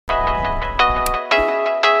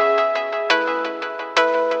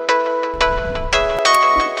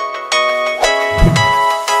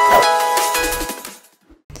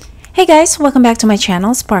guys, welcome back to my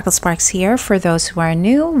channel. Sparkle Sparks here. For those who are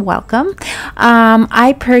new, welcome.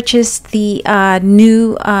 I purchased the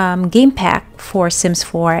new game pack for Sims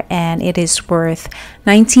 4 and it is worth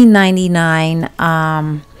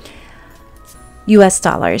 $19.99 US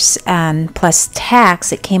dollars, and plus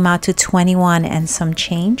tax it came out to 21 and some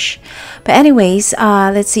change. But anyways,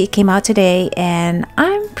 let's see, it came out today and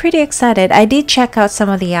I'm pretty excited. I did check out some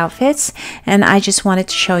of the outfits and I just wanted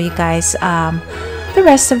to show you guys the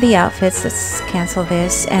rest of the outfits. Let's cancel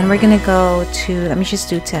this and we're gonna go to, let me just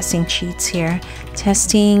do testing cheats here.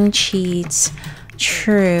 Testing cheats,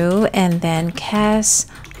 true, and then cast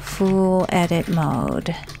full edit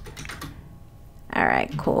mode. All right,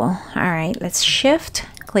 cool. All right, let's shift,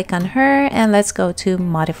 click on her, and let's go to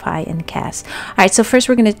modify and cast. All right, so first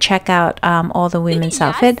we're going to check out all the women's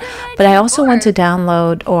outfit, but I also want to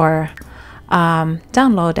download, or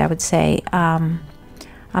download, I would say,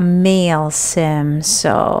 a male sim.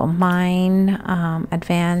 So mine,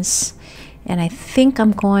 advanced, and I think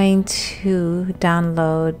I'm going to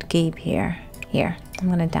download Gabe here. I'm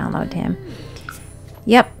going to download him.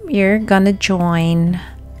 Yep, you're going to join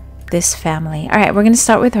this family. All right, we're going to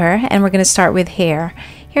start with her and we're going to start with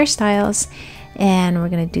hairstyles, and we're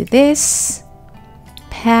going to do this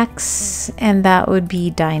packs, and that would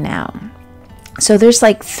be Dine out. So there's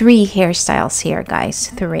like 3 hairstyles here, guys,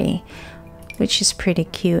 3, which is pretty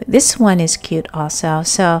cute. This one is cute also.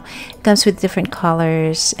 So it comes with different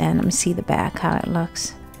colors, and let me see the back, how it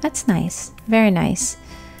looks. That's nice, very nice.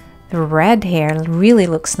 The red hair really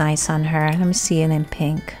looks nice on her. Let me see it in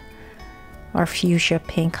pink, or fuchsia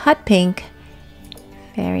pink, hot pink.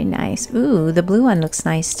 Very nice. Ooh, the blue one looks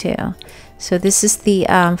nice too. So this is the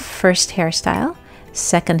first hairstyle.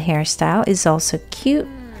 Second hairstyle is also cute,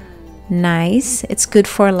 nice. It's good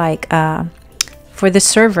for like for the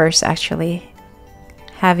servers, actually,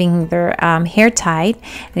 having their hair tied,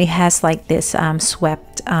 and it has like this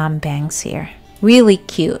swept bangs here. Really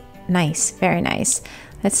cute, nice, very nice.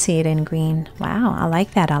 Let's see it in green. Wow, I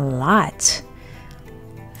like that a lot.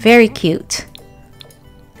 Very cute.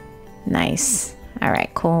 Nice. All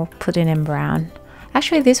right, cool. Put it in brown.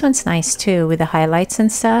 Actually, this one's nice too with the highlights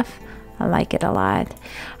and stuff. I like it a lot.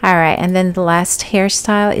 All right, and then the last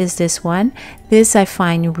hairstyle is this one. This I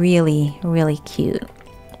find really, really cute.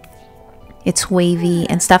 It's wavy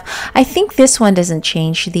and stuff. I think this one doesn't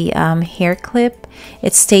change the hair clip.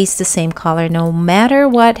 It stays the same color no matter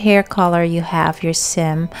what hair color you have your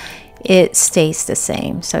sim. It stays the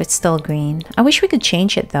same, so it's still green. I wish we could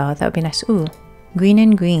change it though. That would be nice. Ooh, green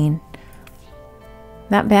and green.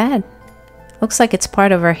 Not bad. Looks like it's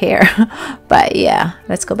part of her hair. But yeah,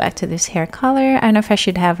 let's go back to this hair color. I don't know if I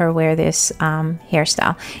should have her wear this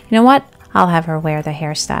hairstyle. You know what? I'll have her wear the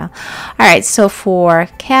hairstyle. All right, so for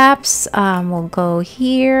caps, we'll go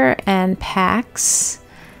here and packs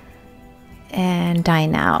and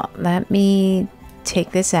Dine out. Let me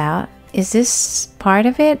take this out. Is this part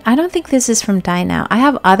of it? I don't think this is from Dine out. I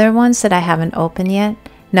have other ones that I haven't opened yet.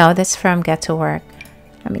 No, that's from Get to Work.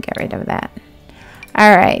 Let me get rid of that.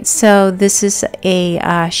 All right, so this is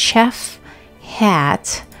a chef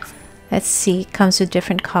hat. Let's see, it comes with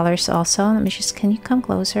different colors also. Let me just, can you come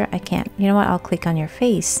closer? I can't. You know what? I'll click on your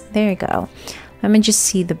face. There you go. Let me just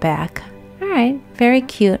see the back. All right, very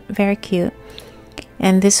cute, very cute.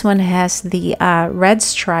 And this one has the red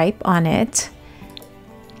stripe on it.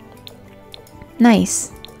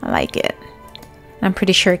 Nice. I like it. I'm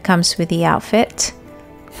pretty sure it comes with the outfit.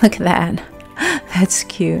 Look at that. That's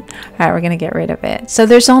cute. All right, we're gonna get rid of it. So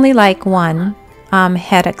there's only like one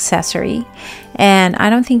head accessory, and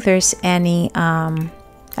I don't think there's any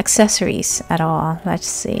accessories at all. Let's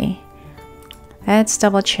see. Let's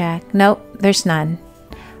double check. Nope, there's none.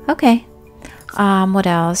 Okay. What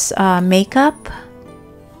else? Makeup.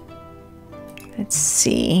 Let's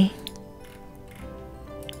see.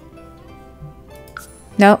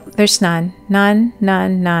 Nope, there's none.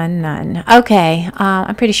 None. Okay,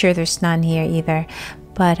 I'm pretty sure there's none here either.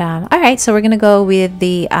 But all right, so we're gonna go with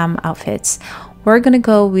the outfits. We're gonna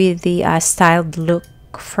go with the styled look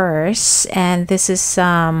first, and this is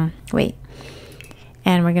wait,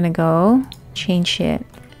 and we're gonna go change it.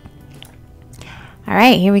 All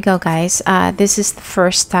right, here we go, guys. This is the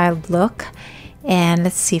first styled look, and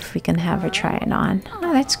let's see if we can have her try it on.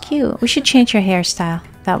 Oh, that's cute. We should change her hairstyle.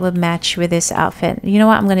 That would match with this outfit. You know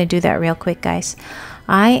what? I'm going to do that real quick, guys.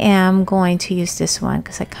 I am going to use this one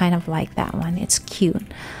because I kind of like that one. It's cute.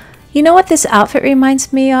 You know what this outfit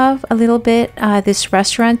reminds me of a little bit? This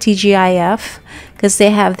restaurant, TGIF, because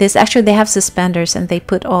they have this. Actually, they have suspenders and they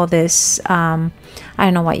put all this, I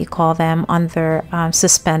don't know what you call them, on their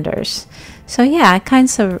suspenders. So yeah,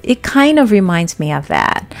 it kind of reminds me of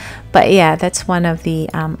that. But yeah, that's one of the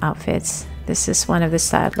outfits. This is one of the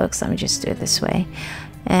styled looks. Let me just do it this way.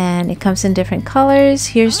 And it comes in different colors.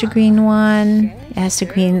 Here's the green one. It has the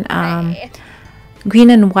green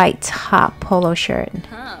and white top polo shirt.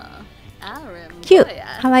 Cute.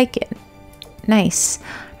 I like it. Nice.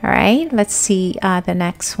 All right, let's see the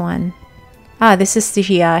next one. This is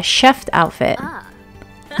the chef outfit.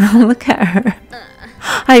 Look at her.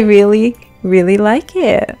 I really like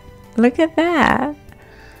it. Look at that.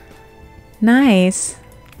 Nice.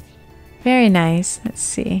 Very nice. Let's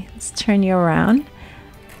see. Let's turn you around.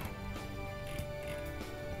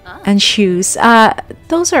 And shoes.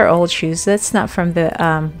 Those are old shoes. That's not from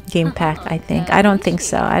the game pack, I think. I don't think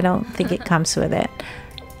so. I don't think it comes with it.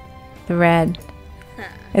 The red.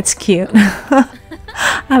 It's cute.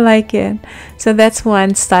 I like it. So that's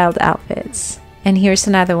one styled outfits. And here's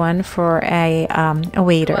another one for a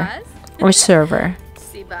waiter or server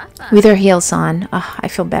with their heels on. Oh, I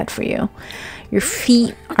feel bad for you. Your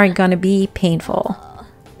feet are gonna be painful.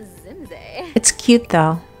 It's cute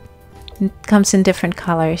though. It comes in different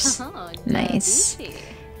colors. Nice.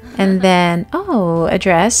 And then, oh, a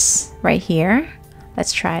dress right here.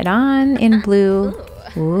 Let's try it on in blue.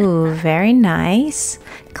 Ooh, very nice.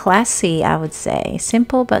 Classy, I would say.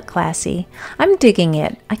 Simple but classy. I'm digging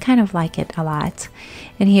it. I kind of like it a lot.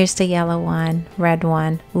 And here's the yellow one, red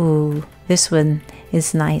one. Ooh, this one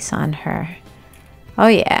is nice on her. Oh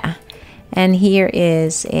yeah. And here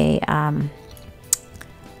is a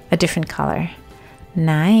different color.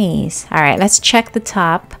 Nice. All right, let's check the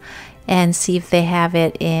top and see if they have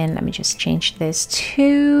it in. Let me just change this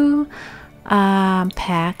to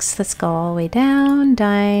packs. Let's go all the way down,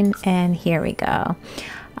 Dine, and here we go.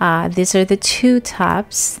 These are the two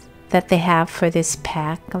tops that they have for this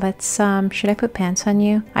pack. Let's should I put pants on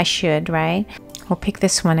you? I should, right? We'll pick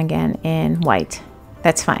this one again in white.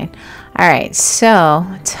 That's fine. All right, so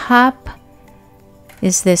top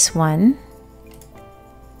is this one.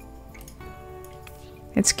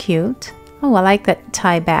 It's cute. Oh, I like that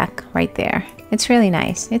tie back right there. It's really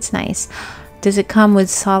nice. It's nice. Does it come with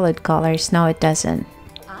solid colors? No, it doesn't.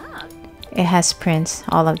 It has prints,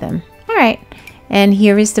 all of them. All right. And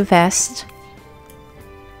here is the vest.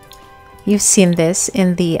 You've seen this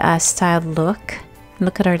in the styled look.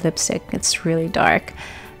 Look at our lipstick. It's really dark.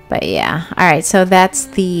 But yeah. All right. So that's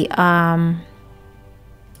the...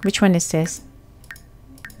 which one is this?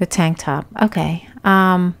 The tank top. Okay.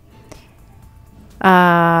 Button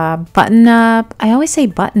up. I always say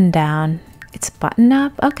button down. It's button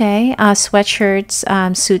up. Okay.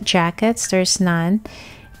 Sweatshirts, suit jackets. There's none.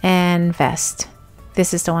 And vest.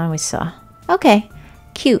 This is the one we saw. Okay.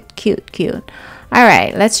 Cute, cute, cute. All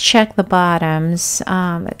right. Let's check the bottoms.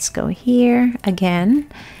 Let's go here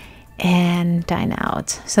again and dine out.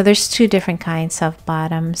 So there's two different kinds of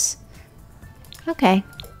bottoms. Okay.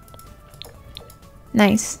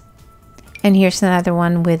 Nice. And here's another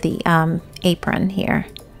one with the apron here.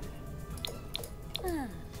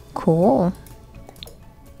 Cool.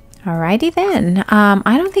 Alrighty then.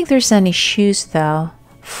 I don't think there's any shoes though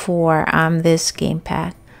for this game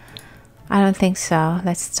pack. I don't think so.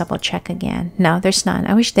 Let's double check again. No, there's none.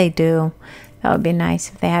 I wish they do. That would be nice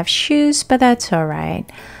if they have shoes, but that's alright.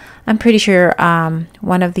 I'm pretty sure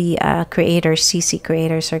one of the creators, CC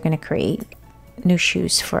creators, are going to create new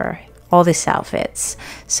shoes for all these outfits.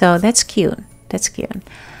 So that's cute. That's cute.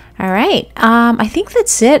 All right. I think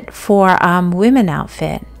that's it for women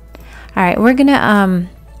outfit. All right. We're going to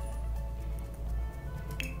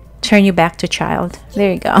turn you back to child.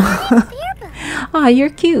 There you go. Oh, you're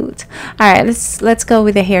cute. All right, let's go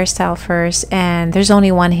with the hairstyle first. And there's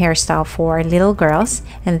only one hairstyle for little girls,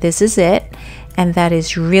 and this is it. And that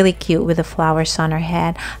is really cute with the flowers on her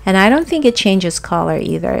head. And I don't think it changes color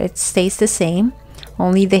either. It stays the same.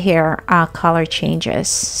 Only the hair color changes.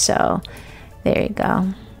 So there you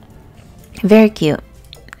go. Very cute.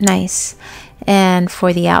 Nice. And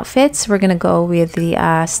for the outfits, we're gonna go with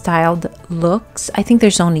the styled looks. I think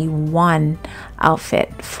there's only one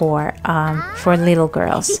outfit for little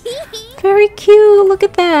girls. Very cute. Look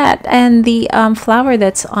at that. And the flower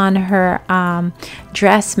that's on her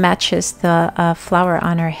dress matches the flower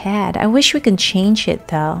on her head. I wish we can change it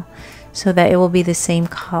though, so that it will be the same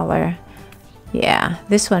color. Yeah,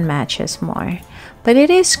 this one matches more. But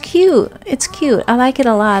it is cute. It's cute. I like it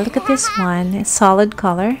a lot. Look at this one. It's solid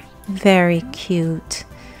color. Very cute.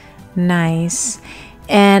 Nice.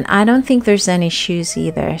 And I don't think there's any shoes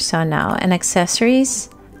either. So no. And accessories.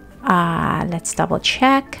 Let's double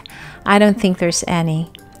check. I don't think there's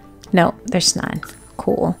any. No, there's none.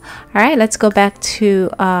 Cool. All right, let's go back to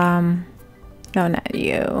no, not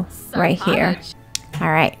you. Right here.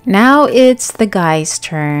 All right, now it's the guy's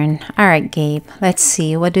turn. All right, Gabe, let's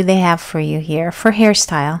see. What do they have for you here? For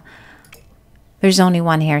hairstyle, there's only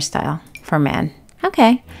one hairstyle for men.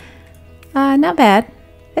 Okay, not bad.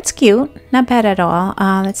 It's cute. Not bad at all.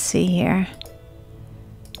 Let's see here.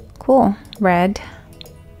 Cool. Red.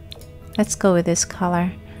 Let's go with this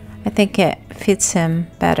color. I think it fits him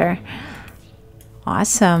better.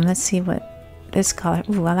 Awesome. Let's see what this color.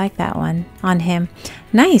 Ooh, I like that one on him.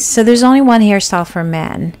 Nice. So there's only one hairstyle for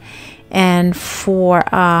men. And for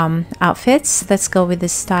outfits, let's go with the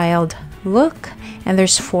styled look. And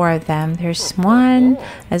there's 4 of them. There's one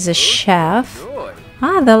as a chef.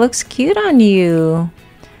 Ah, that looks cute on you.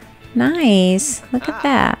 Nice. Look at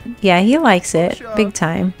that. Yeah, he likes it. Big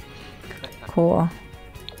time. Cool.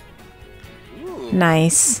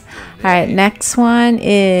 Nice. All right, next one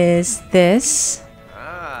is this.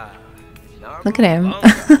 Look at him.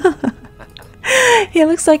 He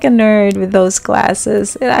looks like a nerd with those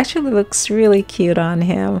glasses. It actually looks really cute on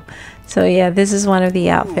him. So yeah, this is one of the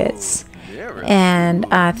outfits. And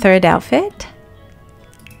third outfit.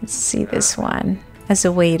 Let's see this one. As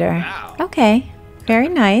a waiter. Okay. Very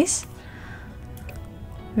nice.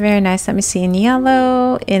 Very nice. Let me see. In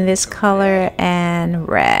yellow, in this color, and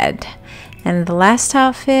red. And the last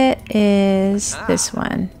outfit is this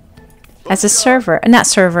one. As a server. Not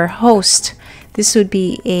server. Host. This would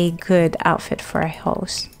be a good outfit for a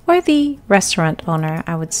host. Or the restaurant owner,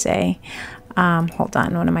 I would say. Hold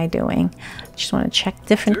on. What am I doing? Just want to check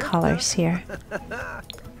different colors here.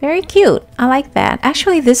 Very cute. I like that.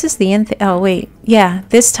 Actually, this is the oh wait, yeah,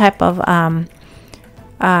 this type of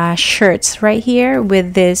shirts right here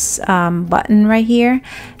with this button right here.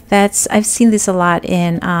 I've seen this a lot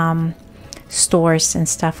in stores and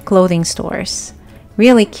stuff, clothing stores.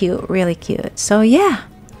 Really cute, really cute. So yeah,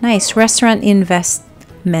 nice restaurant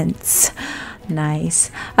investments. Nice.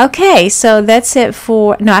 Okay, so that's it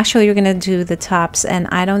for. No, actually, you're gonna do the tops, and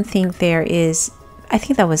I don't think there is. I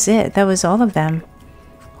think that was it. That was all of them.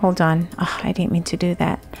 Hold on. Oh, I didn't mean to do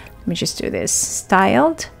that. Let me just do this.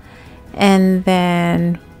 Styled. And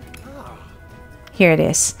then here it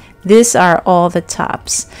is. These are all the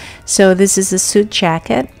tops. So this is a suit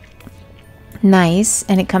jacket. Nice.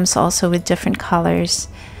 And it comes also with different colors.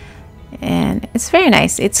 And it's very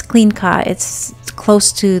nice. It's clean cut. It's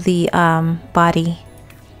close to the body.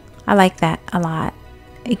 I like that a lot.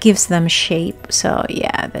 It gives them shape. So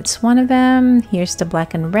yeah, that's one of them. Here's the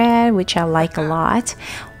black and red, which I like a lot.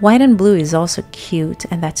 White and blue is also cute,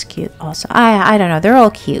 and that's cute also. I don't know, they're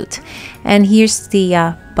all cute. And here's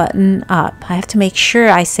the button up. I have to make sure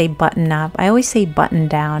I say button up. I always say button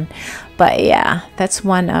down, but yeah, that's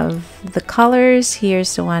one of the colors.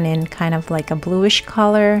 Here's the one in kind of like a bluish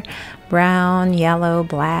color, brown, yellow,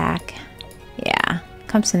 black. Yeah,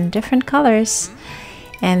 comes in different colors.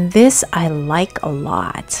 And this I like a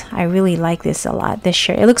lot. I really like this a lot. This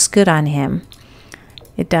shirt, it looks good on him.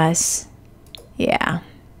 It does. Yeah.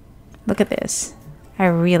 Look at this. I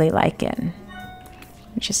really like it.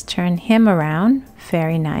 Just turn him around.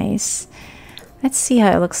 Very nice. Let's see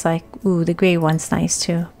how it looks like. Ooh, the gray one's nice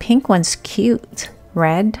too. Pink one's cute.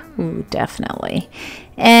 Red. Ooh, definitely.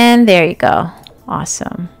 And there you go.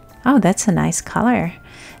 Awesome. Oh, that's a nice color.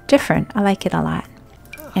 Different. I like it a lot.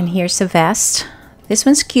 And here's the vest. This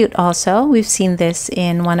one's cute also. We've seen this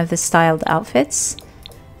in one of the styled outfits.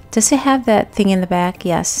 Does it have that thing in the back?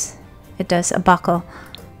 Yes, it does. A buckle.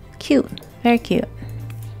 Cute. Very cute.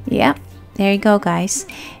 Yep. There you go, guys.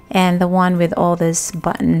 And the one with all these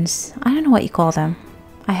buttons. I don't know what you call them.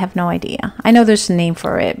 I have no idea. I know there's a name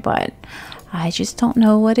for it, but I just don't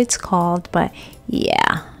know what it's called. But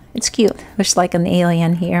yeah, it's cute. There's like an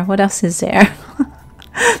alien here. What else is there?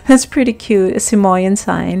 That's pretty cute. A Samoan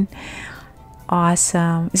sign.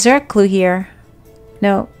 Awesome. Is there a clue here?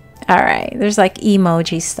 No. All right. There's like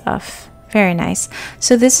emoji stuff. Very nice.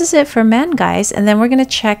 So this is it for men, guys. And then we're going to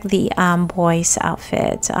check the boys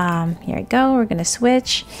outfit. Here we go. We're going to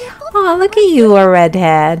switch. Oh, look at you, a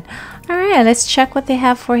redhead. All right. Let's check what they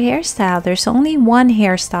have for hairstyle. There's only one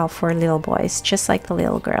hairstyle for little boys, just like the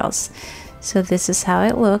little girls. So this is how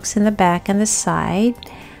it looks in the back and the side.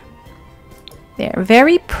 They're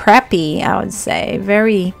very preppy, I would say.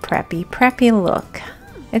 Very preppy look.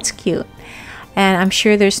 It's cute. And I'm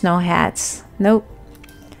sure there's no hats. Nope.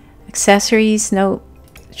 Accessories, nope.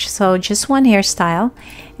 So just one hairstyle.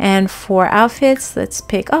 And for outfits, let's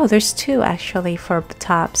pick. Oh, there's two actually for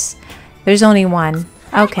tops. There's only one.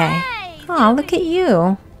 Okay. Oh, look at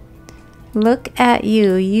you. Look at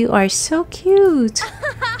you. You are so cute.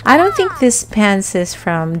 I don't think this pants is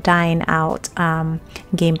from Dine Out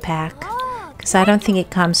game pack. Because I don't think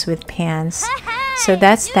it comes with pants. So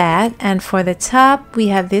that's that. And for the top, we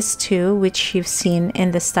have this too, which you've seen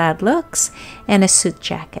in the styled looks, and a suit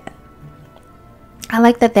jacket. I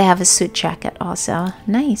like that they have a suit jacket also.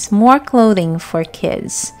 Nice. More clothing for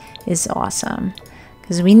kids is awesome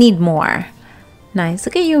because we need more. Nice.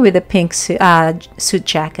 Look at you with a pink suit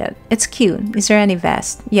jacket. It's cute. Is there any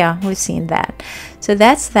vest? Yeah, we've seen that. So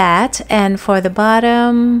that's that. And for the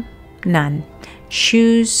bottom, none.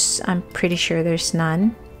 Shoes, I'm pretty sure there's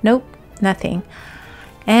none. Nope, nothing.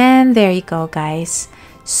 And there you go, guys.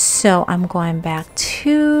 So I'm going back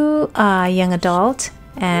to young adult.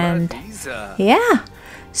 And yeah,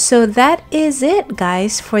 so that is it,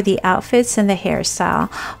 guys, for the outfits and the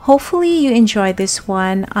hairstyle. Hopefully you enjoyed this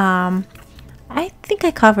one. I think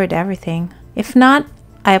I covered everything. If not,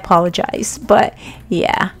 I apologize, but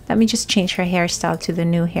yeah, let me just change her hairstyle to the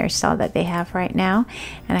new hairstyle that they have right now.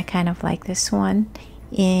 And I kind of like this one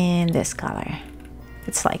in this color.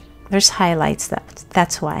 It's like there's highlights,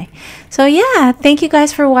 that's why. So yeah, thank you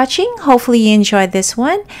guys for watching. Hopefully you enjoyed this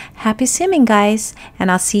one. Happy simming, guys, and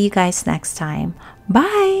I'll see you guys next time.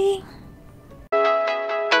 Bye.